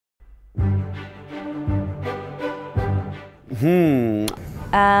Best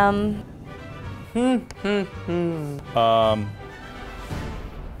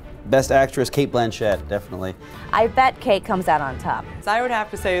actress, Cate Blanchett, definitely. I bet Kate comes out on top. So I would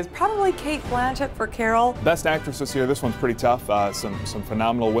have to say is probably Cate Blanchett for Carol. Best actress this year, this one's pretty tough. Some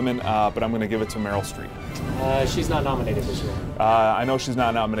phenomenal women, but I'm going to give it to Meryl Streep. She's not nominated this year. I know she's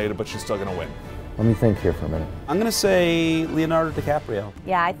not nominated, but she's still going to win. Let me think here for a minute. I'm going to say Leonardo DiCaprio.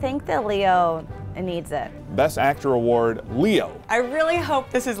 Yeah, I think that Leo needs it. Best Actor Award, Leo. I really hope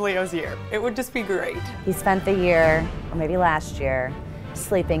this is Leo's year. It would just be great. He spent the year, or maybe last year,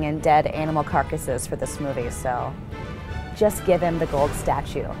 sleeping in dead animal carcasses for this movie, so just give him the gold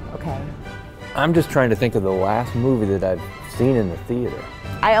statue, okay? I'm just trying to think of the last movie that I've seen in the theater.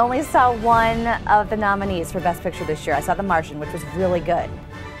 I only saw one of the nominees for Best Picture this year. I saw The Martian, which was really good.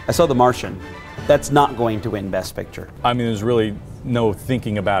 I saw The Martian. That's not going to win Best Picture. I mean, there's really no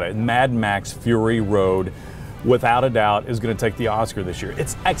thinking about it. Mad Max Fury Road, without a doubt, is going to take the Oscar this year.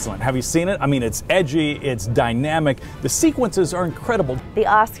 It's excellent. Have you seen it? I mean, it's edgy, it's dynamic. The sequences are incredible. The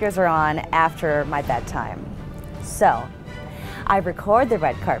Oscars are on after my bedtime. So, I record the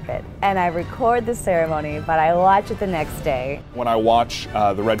red carpet and I record the ceremony, but I watch it the next day. When I watch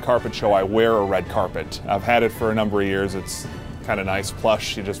the red carpet show, I wear a red carpet. I've had it for a number of years. It's kind of nice,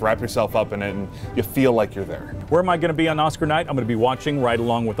 plush. You just wrap yourself up in it and you feel like you're there. Where am I going to be on Oscar night? I'm going to be watching right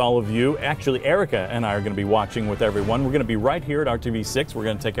along with all of you. Actually, Erica and I are going to be watching with everyone. We're going to be right here at RTV6. We're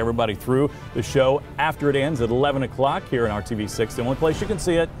going to take everybody through the show after it ends at 11 o'clock here in RTV6, the only place you can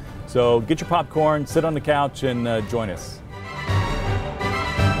see it. So get your popcorn, sit on the couch, and join us.